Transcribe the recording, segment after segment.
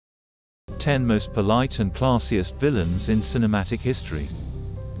10 most polite and classiest villains in cinematic history.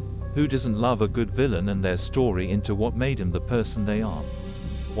 Who doesn't love a good villain and their story into what made them the person they are?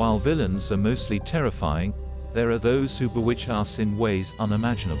 While villains are mostly terrifying, there are those who bewitch us in ways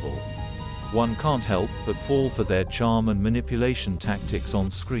unimaginable. One can't help but fall for their charm and manipulation tactics on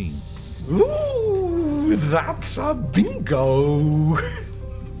screen. Ooh, that's a bingo!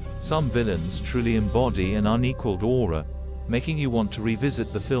 Some villains truly embody an unequaled aura, making you want to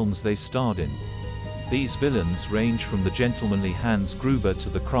revisit the films they starred in. These villains range from the gentlemanly Hans Gruber to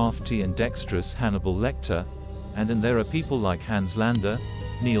the crafty and dexterous Hannibal Lecter, and then there are people like Hans Lander,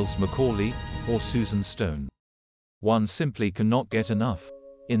 Niels Macaulay, or Susan Stone. One simply cannot get enough.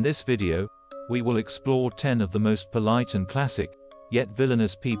 In this video, we will explore 10 of the most polite and classic, yet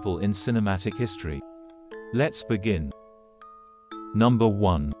villainous people in cinematic history. Let's begin. Number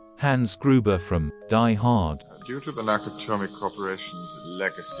 1. Hans Gruber from Die Hard. Due to the Nakatomi Corporation's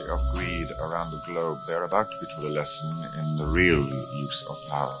legacy of greed around the globe, they are about to be taught a lesson in the real use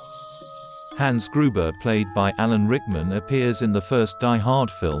of power. Hans Gruber, played by Alan Rickman, appears in the first Die Hard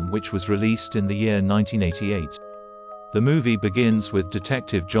film, which was released in the year 1988. The movie begins with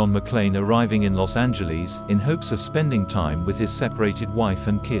Detective John McClane arriving in Los Angeles in hopes of spending time with his separated wife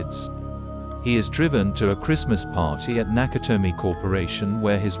and kids. He is driven to a Christmas party at Nakatomi Corporation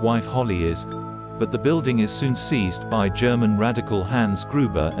where his wife Holly is, but the building is soon seized by German radical Hans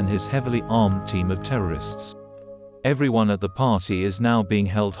Gruber and his heavily armed team of terrorists. Everyone at the party is now being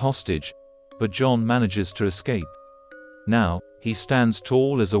held hostage, but John manages to escape. Now, he stands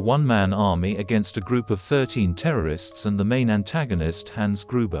tall as a one-man army against a group of 13 terrorists and the main antagonist, Hans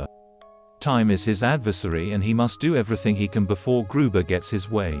Gruber. Time is his adversary and he must do everything he can before Gruber gets his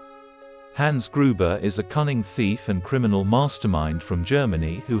way. Hans Gruber is a cunning thief and criminal mastermind from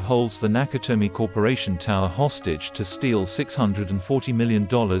Germany who holds the Nakatomi Corporation tower hostage to steal $640 million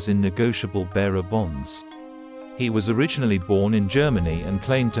in negotiable bearer bonds. He was originally born in Germany and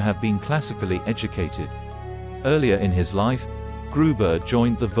claimed to have been classically educated. Earlier in his life, Gruber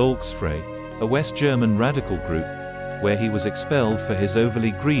joined the Volksfrei, a West German radical group, where he was expelled for his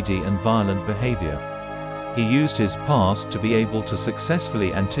overly greedy and violent behavior. He used his past to be able to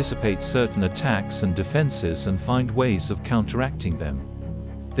successfully anticipate certain attacks and defenses and find ways of counteracting them.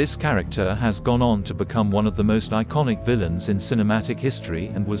 This character has gone on to become one of the most iconic villains in cinematic history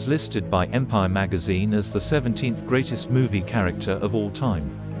and was listed by Empire magazine as the 17th greatest movie character of all time.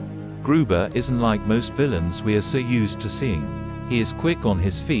 Gruber isn't like most villains we are so used to seeing. He is quick on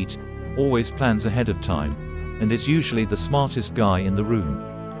his feet, always plans ahead of time, and is usually the smartest guy in the room.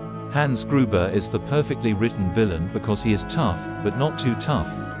 Hans Gruber is the perfectly written villain because he is tough, but not too tough,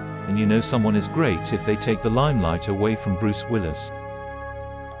 and you know someone is great if they take the limelight away from Bruce Willis.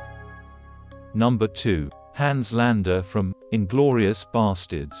 Number 2. Hans Lander from Inglourious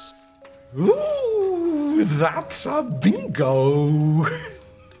Basterds. Ooh, that's a bingo!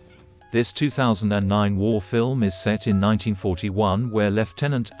 This 2009 war film is set in 1941 where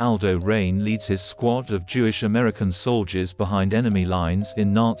Lieutenant Aldo Raine leads his squad of Jewish American soldiers behind enemy lines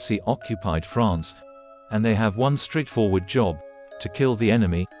in Nazi-occupied France, and they have one straightforward job: to kill the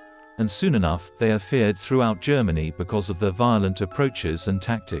enemy, and soon enough they are feared throughout Germany because of their violent approaches and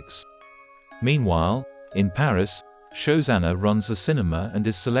tactics. Meanwhile, in Paris, Shosanna runs a cinema and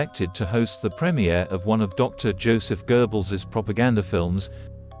is selected to host the premiere of one of Dr. Joseph Goebbels' propaganda films,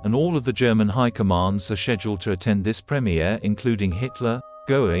 and all of the German high commands are scheduled to attend this premiere, including Hitler,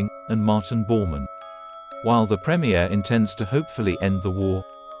 Göring, and Martin Bormann. While the premiere intends to hopefully end the war,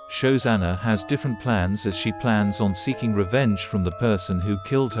 Shosanna has different plans as she plans on seeking revenge from the person who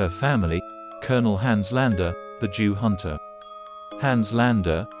killed her family, Colonel Hans Lander, the Jew hunter. Hans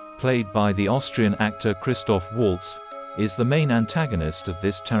Lander, played by the Austrian actor Christoph Waltz, is the main antagonist of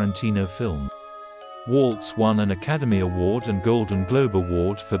this Tarantino film. Waltz won an Academy Award and Golden Globe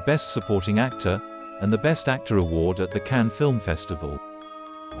Award for Best Supporting Actor, and the Best Actor Award at the Cannes Film Festival.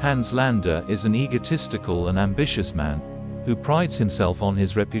 Hans Lander is an egotistical and ambitious man, who prides himself on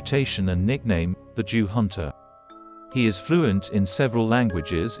his reputation and nickname, the Jew Hunter. He is fluent in several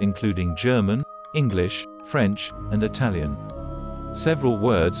languages including German, English, French, and Italian. Several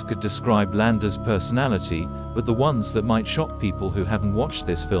words could describe Lander's personality, but the ones that might shock people who haven't watched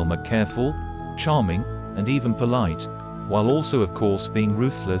this film are careful, charming, and even polite, while also of course being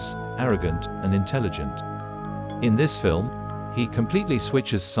ruthless, arrogant, and intelligent. In this film, he completely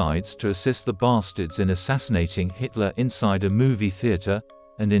switches sides to assist the bastards in assassinating Hitler inside a movie theater,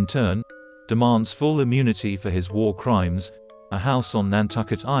 and in turn, demands full immunity for his war crimes, a house on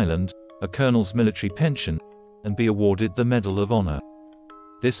Nantucket Island, a colonel's military pension, and be awarded the Medal of Honor.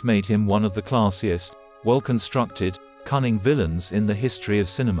 This made him one of the classiest, well-constructed, cunning villains in the history of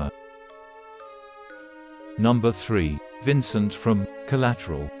cinema. Number 3. Vincent from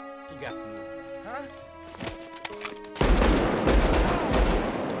Collateral.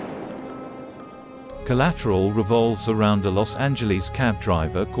 Collateral revolves around a Los Angeles cab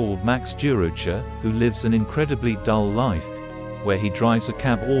driver called Max Durocher, who lives an incredibly dull life, where he drives a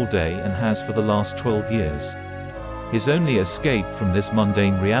cab all day and has for the last 12 years. His only escape from this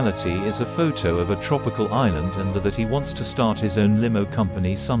mundane reality is a photo of a tropical island and that he wants to start his own limo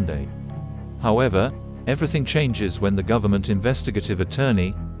company someday. However, everything changes when the government investigative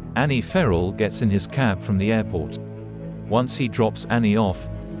attorney, Annie Ferrell, gets in his cab from the airport. Once he drops Annie off,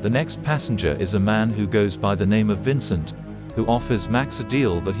 the next passenger is a man who goes by the name of Vincent, who offers Max a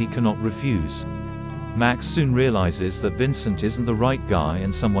deal that he cannot refuse. Max soon realizes that Vincent isn't the right guy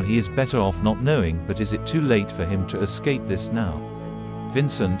and someone he is better off not knowing, but is it too late for him to escape this now?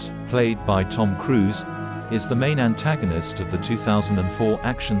 Vincent, played by Tom Cruise, is the main antagonist of the 2004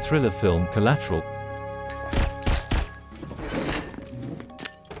 action thriller film Collateral,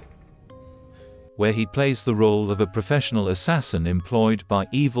 where he plays the role of a professional assassin employed by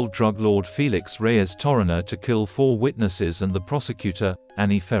evil drug lord Felix Reyes-Torrena to kill 4 witnesses and the prosecutor,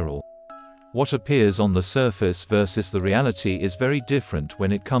 Annie Ferrell. What appears on the surface versus the reality is very different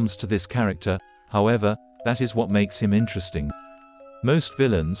when it comes to this character, however, that is what makes him interesting. Most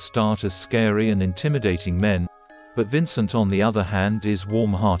villains start as scary and intimidating men, but Vincent on the other hand is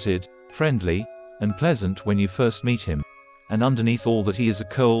warm-hearted, friendly, and pleasant when you first meet him. And underneath all that he is a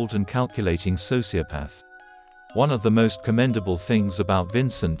cold and calculating sociopath. One of the most commendable things about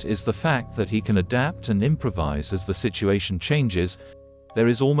Vincent is the fact that he can adapt and improvise as the situation changes. There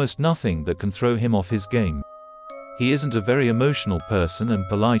is almost nothing that can throw him off his game. He isn't a very emotional person and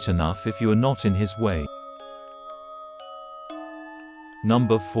polite enough if you are not in his way.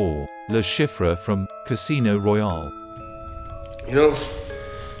 Number 4. Le Chiffre from Casino Royale. You know,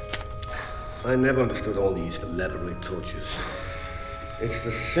 I never understood all these elaborate tortures. It's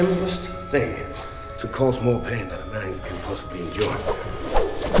the simplest thing to cause more pain than a man can possibly endure.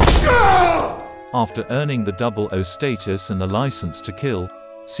 After earning the 00 status and the license to kill,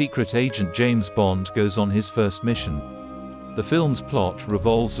 secret agent James Bond goes on his first mission. The film's plot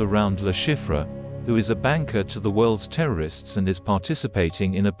revolves around Le Chiffre, who is a banker to the world's terrorists and is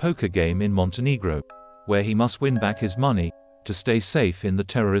participating in a poker game in Montenegro, where he must win back his money to stay safe in the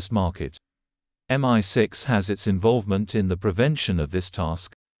terrorist market. MI6 has its involvement in the prevention of this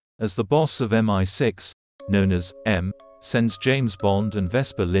task, as the boss of MI6, known as M, sends James Bond and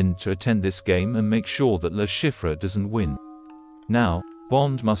Vesper Lynd to attend this game and make sure that Le Chiffre doesn't win. Now,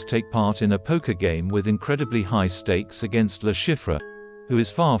 Bond must take part in a poker game with incredibly high stakes against Le Chiffre, who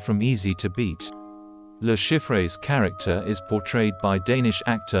is far from easy to beat. Le Chiffre's character is portrayed by Danish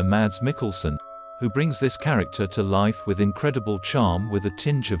actor Mads Mikkelsen, who brings this character to life with incredible charm with a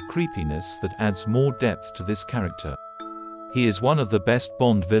tinge of creepiness that adds more depth to this character. He is one of the best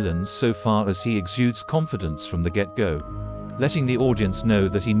Bond villains so far as he exudes confidence from the get-go, letting the audience know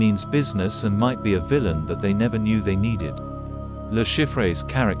that he means business and might be a villain that they never knew they needed. Le Chiffre's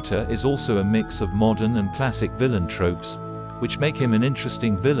character is also a mix of modern and classic villain tropes, which make him an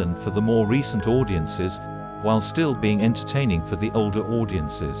interesting villain for the more recent audiences, while still being entertaining for the older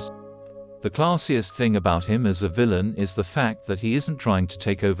audiences. The classiest thing about him as a villain is the fact that he isn't trying to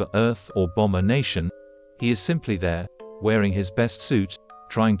take over Earth or bomb a nation. He is simply there, wearing his best suit,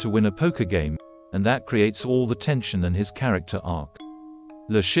 trying to win a poker game, and that creates all the tension in his character arc.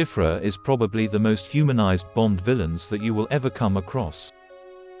 Le Chiffre is probably the most humanized Bond villains that you will ever come across.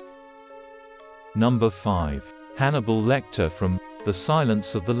 Number 5. Hannibal Lecter from The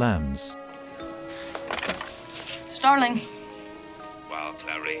Silence of the Lambs. Starling. Well,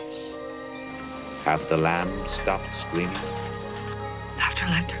 Clarice, have the lambs stopped screaming? Dr.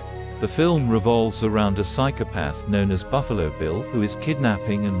 Lecter. The film revolves around a psychopath known as Buffalo Bill who is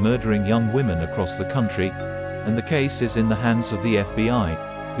kidnapping and murdering young women across the country, and the case is in the hands of the FBI,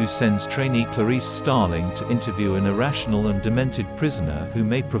 who sends trainee Clarice Starling to interview an irrational and demented prisoner who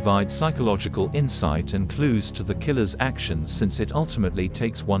may provide psychological insight and clues to the killer's actions, since it ultimately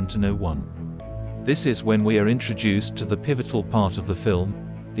takes one to know one. This is when we are introduced to the pivotal part of the film,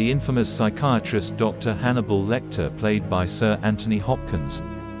 the infamous psychiatrist Dr. Hannibal Lecter, played by Sir Anthony Hopkins,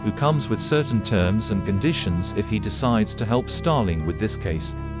 who comes with certain terms and conditions if he decides to help Starling with this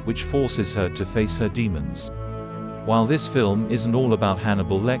case, which forces her to face her demons. While this film isn't all about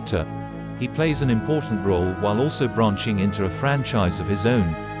Hannibal Lecter, he plays an important role while also branching into a franchise of his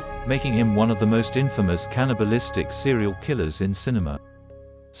own, making him one of the most infamous cannibalistic serial killers in cinema.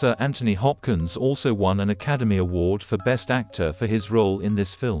 Sir Anthony Hopkins also won an Academy Award for Best Actor for his role in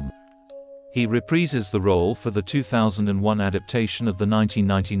this film. He reprises the role for the 2001 adaptation of the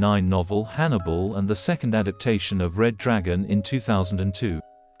 1999 novel Hannibal and the second adaptation of Red Dragon in 2002.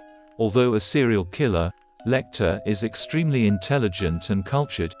 Although a serial killer, Lecter is extremely intelligent and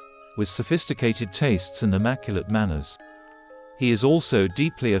cultured, with sophisticated tastes and immaculate manners. He is also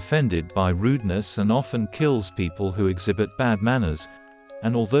deeply offended by rudeness and often kills people who exhibit bad manners,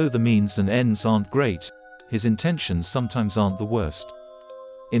 and although the means and ends aren't great, his intentions sometimes aren't the worst.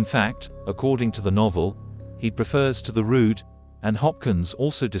 In fact, according to the novel, he prefers to the rude, and Hopkins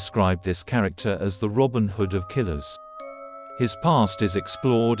also described this character as the Robin Hood of killers. His past is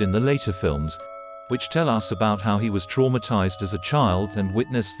explored in the later films, which tell us about how he was traumatized as a child and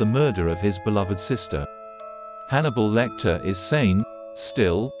witnessed the murder of his beloved sister. Hannibal Lecter is sane,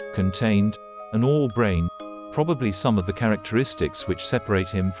 still, contained, and all-brain, probably some of the characteristics which separate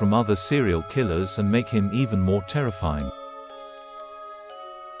him from other serial killers and make him even more terrifying.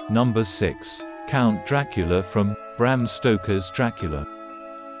 Number 6. Count Dracula from Bram Stoker's Dracula.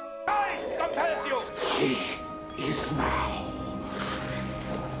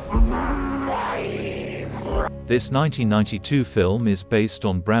 This 1992 film is based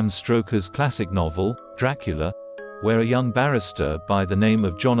on Bram Stoker's classic novel, Dracula, where a young barrister by the name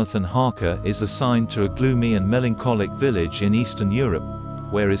of Jonathan Harker is assigned to a gloomy and melancholic village in Eastern Europe,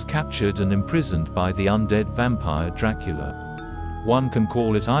 where is captured and imprisoned by the undead vampire Dracula. One can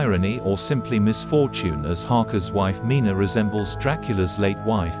call it irony or simply misfortune, as Harker's wife Mina resembles Dracula's late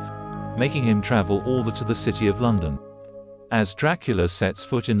wife, making him travel all to the city of London. As Dracula sets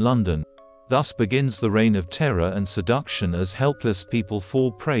foot in London, thus begins the reign of terror and seduction as helpless people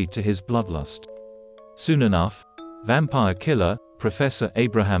fall prey to his bloodlust. Soon enough, vampire killer, Professor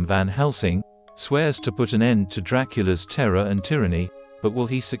Abraham Van Helsing, swears to put an end to Dracula's terror and tyranny, but will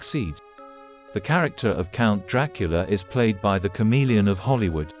he succeed? The character of Count Dracula is played by the chameleon of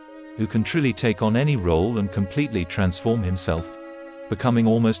Hollywood, who can truly take on any role and completely transform himself, becoming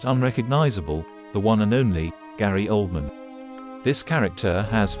almost unrecognizable, the one and only, Gary Oldman. This character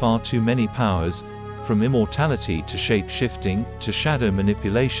has far too many powers, from immortality to shape-shifting, to shadow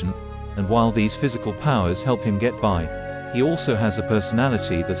manipulation, and while these physical powers help him get by, he also has a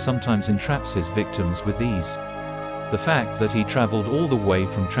personality that sometimes entraps his victims with ease. The fact that he traveled all the way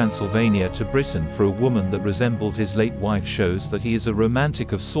from Transylvania to Britain for a woman that resembled his late wife shows that he is a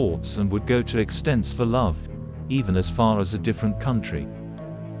romantic of sorts and would go to extents for love, even as far as a different country.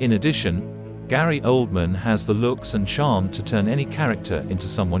 In addition, Gary Oldman has the looks and charm to turn any character into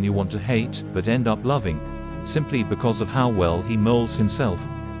someone you want to hate but end up loving, simply because of how well he molds himself,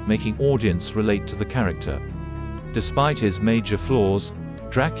 making audience relate to the character. Despite his major flaws,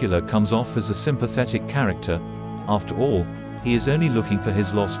 Dracula comes off as a sympathetic character. After all, he is only looking for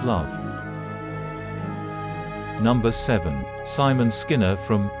his lost love. Number 7. Simon Skinner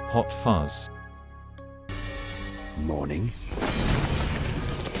from Hot Fuzz. Morning.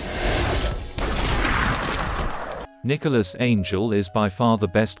 Nicholas Angel is by far the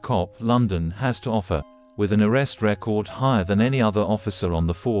best cop London has to offer, with an arrest record higher than any other officer on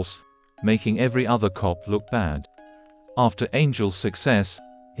the force, making every other cop look bad. After Angel's success,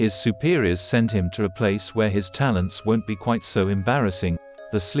 his superiors send him to a place where his talents won't be quite so embarrassing,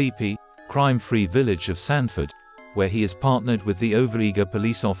 the sleepy, crime-free village of Sanford, where he is partnered with the overeager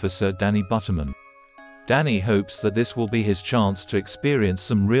police officer Danny Butterman. Danny hopes that this will be his chance to experience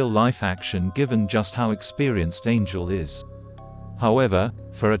some real-life action given just how experienced Angel is. However,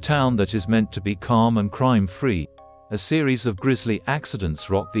 for a town that is meant to be calm and crime-free, a series of grisly accidents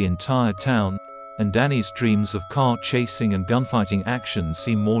rock the entire town, and Danny's dreams of car chasing and gunfighting action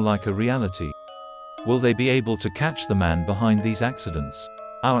seem more like a reality. Will they be able to catch the man behind these accidents?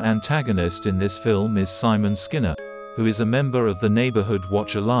 Our antagonist in this film is Simon Skinner, who is a member of the Neighborhood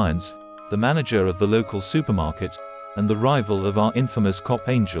Watch Alliance, the manager of the local supermarket, and the rival of our infamous cop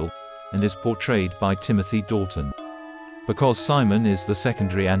Angel, and is portrayed by Timothy Dalton. Because Simon is the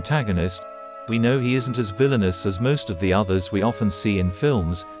secondary antagonist, we know he isn't as villainous as most of the others we often see in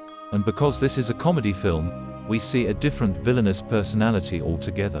films, and because this is a comedy film, we see a different villainous personality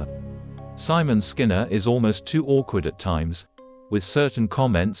altogether. Simon Skinner is almost too awkward at times, with certain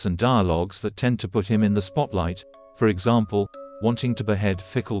comments and dialogues that tend to put him in the spotlight, for example, wanting to behead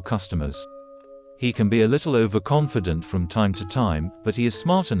fickle customers. He can be a little overconfident from time to time, but he is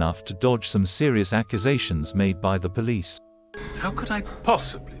smart enough to dodge some serious accusations made by the police. How could I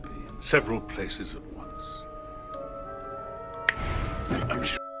possibly be in several places at once? I'm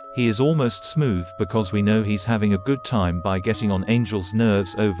sure. He is almost smooth because we know he's having a good time by getting on Angel's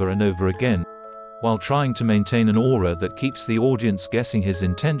nerves over and over again, while trying to maintain an aura that keeps the audience guessing his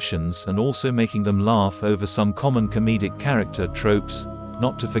intentions and also making them laugh over some common comedic character tropes,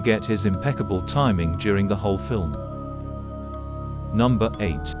 not to forget his impeccable timing during the whole film. Number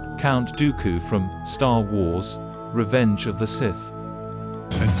 8. Count Dooku from Star Wars: Revenge of the Sith.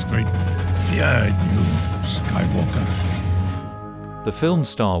 Sense great fear in you, Skywalker. The film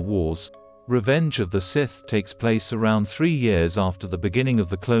Star Wars: Revenge of the Sith takes place around 3 years after the beginning of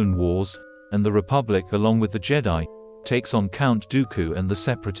the Clone Wars, and the Republic, along with the Jedi, takes on Count Dooku and the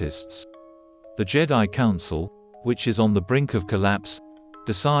Separatists. The Jedi Council, which is on the brink of collapse,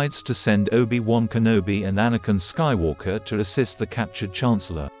 decides to send Obi-Wan Kenobi and Anakin Skywalker to assist the captured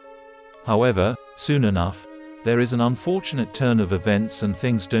Chancellor. However, soon enough, there is an unfortunate turn of events and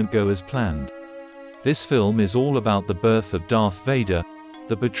things don't go as planned. This film is all about the birth of Darth Vader,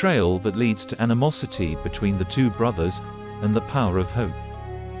 the betrayal that leads to animosity between the two brothers, and the power of hope.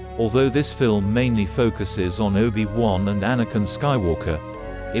 Although this film mainly focuses on Obi-Wan and Anakin Skywalker,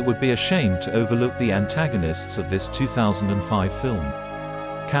 it would be a shame to overlook the antagonists of this 2005 film.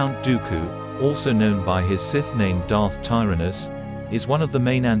 Count Dooku, also known by his Sith name Darth Tyrannus, is one of the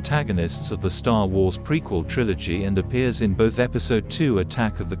main antagonists of the Star Wars prequel trilogy and appears in both Episode 2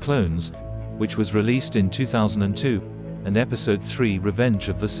 Attack of the Clones, which was released in 2002, and Episode 3 Revenge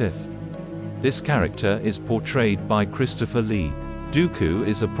of the Sith. This character is portrayed by Christopher Lee. Dooku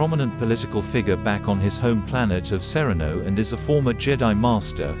is a prominent political figure back on his home planet of Sereno and is a former Jedi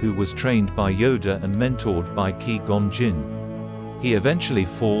Master who was trained by Yoda and mentored by Qui-Gon Jinn. He eventually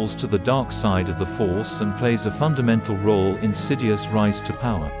falls to the dark side of the Force and plays a fundamental role in Sidious' rise to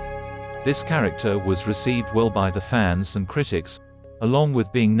power. This character was received well by the fans and critics, along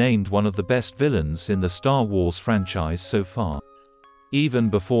with being named one of the best villains in the Star Wars franchise so far. Even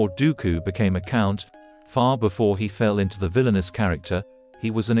before Dooku became a Count, far before he fell into the villainous character,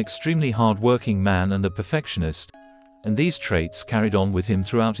 he was an extremely hard-working man and a perfectionist, and these traits carried on with him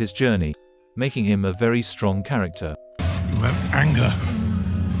throughout his journey, making him a very strong character. You have anger,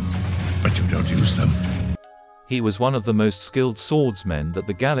 but you don't use them. He was one of the most skilled swordsmen that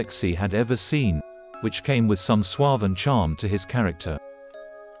the galaxy had ever seen, which came with some suave and charm to his character.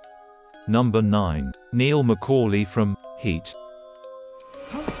 Number 9. Neil McCauley from Heat.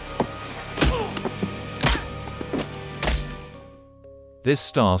 This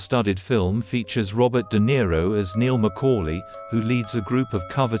star-studded film features Robert De Niro as Neil McCauley, who leads a group of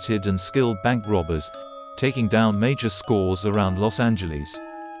coveted and skilled bank robbers, taking down major scores around Los Angeles.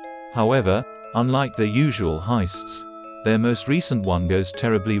 However, unlike their usual heists, their most recent one goes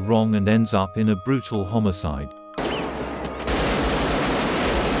terribly wrong and ends up in a brutal homicide.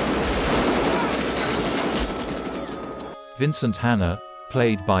 Vincent Hanna,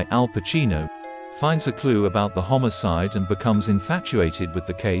 played by Al Pacino, finds a clue about the homicide and becomes infatuated with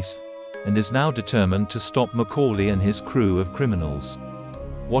the case, and is now determined to stop McCauley and his crew of criminals.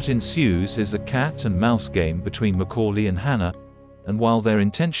 What ensues is a cat-and-mouse game between McCauley and Hanna, and while their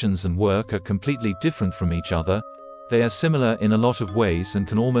intentions and work are completely different from each other, they are similar in a lot of ways and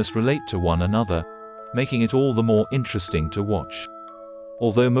can almost relate to one another, making it all the more interesting to watch.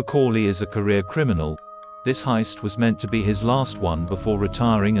 Although McCauley is a career criminal, this heist was meant to be his last one before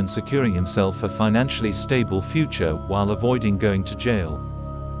retiring and securing himself a financially stable future while avoiding going to jail.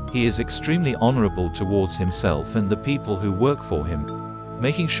 He is extremely honorable towards himself and the people who work for him,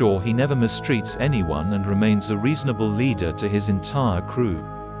 making sure he never mistreats anyone and remains a reasonable leader to his entire crew.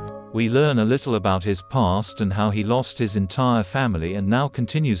 We learn a little about his past and how he lost his entire family and now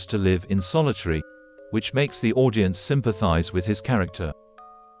continues to live in solitary, which makes the audience sympathize with his character.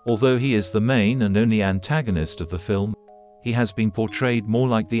 Although he is the main and only antagonist of the film, he has been portrayed more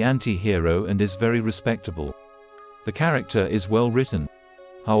like the anti-hero and is very respectable. The character is well written.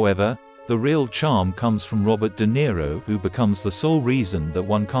 However, the real charm comes from Robert De Niro, who becomes the sole reason that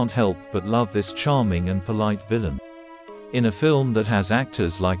one can't help but love this charming and polite villain. In a film that has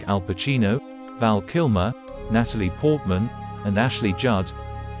actors like Al Pacino, Val Kilmer, Natalie Portman, and Ashley Judd,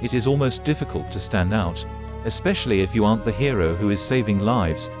 it is almost difficult to stand out, especially if you aren't the hero who is saving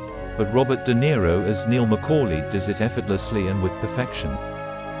lives, but Robert De Niro as Neil McCauley does it effortlessly and with perfection.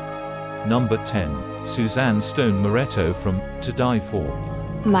 Number 10. Suzanne Stone Moretto from To Die For.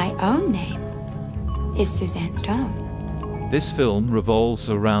 My own name is Suzanne Stone. This film revolves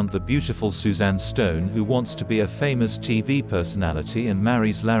around the beautiful Suzanne Stone, who wants to be a famous TV personality and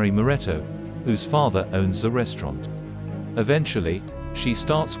marries Larry Moretto, whose father owns a restaurant. Eventually, she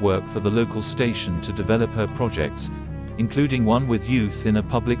starts work for the local station to develop her projects, including one with youth in a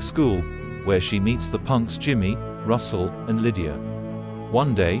public school, where she meets the punks Jimmy, Russell, and Lydia.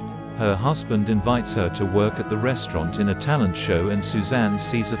 One day, her husband invites her to work at the restaurant in a talent show, and Suzanne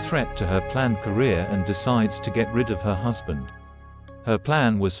sees a threat to her planned career and decides to get rid of her husband. Her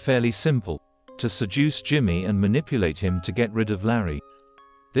plan was fairly simple: to seduce Jimmy and manipulate him to get rid of Larry.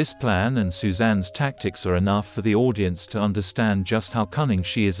 This plan and Suzanne's tactics are enough for the audience to understand just how cunning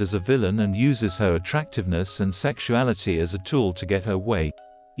she is as a villain and uses her attractiveness and sexuality as a tool to get her way,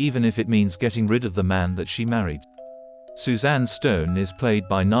 even if it means getting rid of the man that she married. Suzanne Stone is played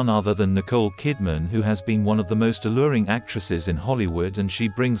by none other than Nicole Kidman, who has been one of the most alluring actresses in Hollywood, and she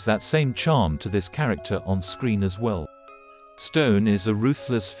brings that same charm to this character on screen as well. Stone is a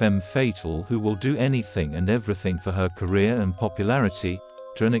ruthless femme fatale who will do anything and everything for her career and popularity,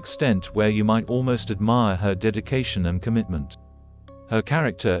 to an extent where you might almost admire her dedication and commitment. Her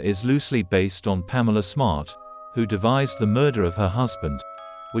character is loosely based on Pamela Smart, who devised the murder of her husband,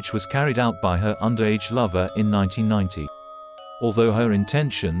 which was carried out by her underage lover in 1990. Although her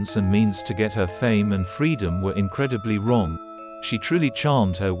intentions and means to get her fame and freedom were incredibly wrong, she truly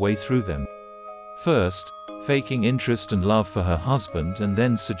charmed her way through them. First, faking interest and love for her husband and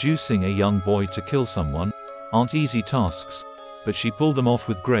then seducing a young boy to kill someone aren't easy tasks, but she pulled them off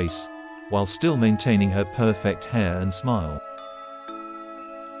with grace, while still maintaining her perfect hair and smile.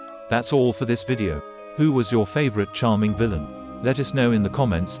 That's all for this video. Who was your favorite charming villain? Let us know in the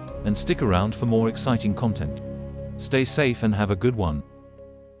comments, and stick around for more exciting content. Stay safe and have a good one.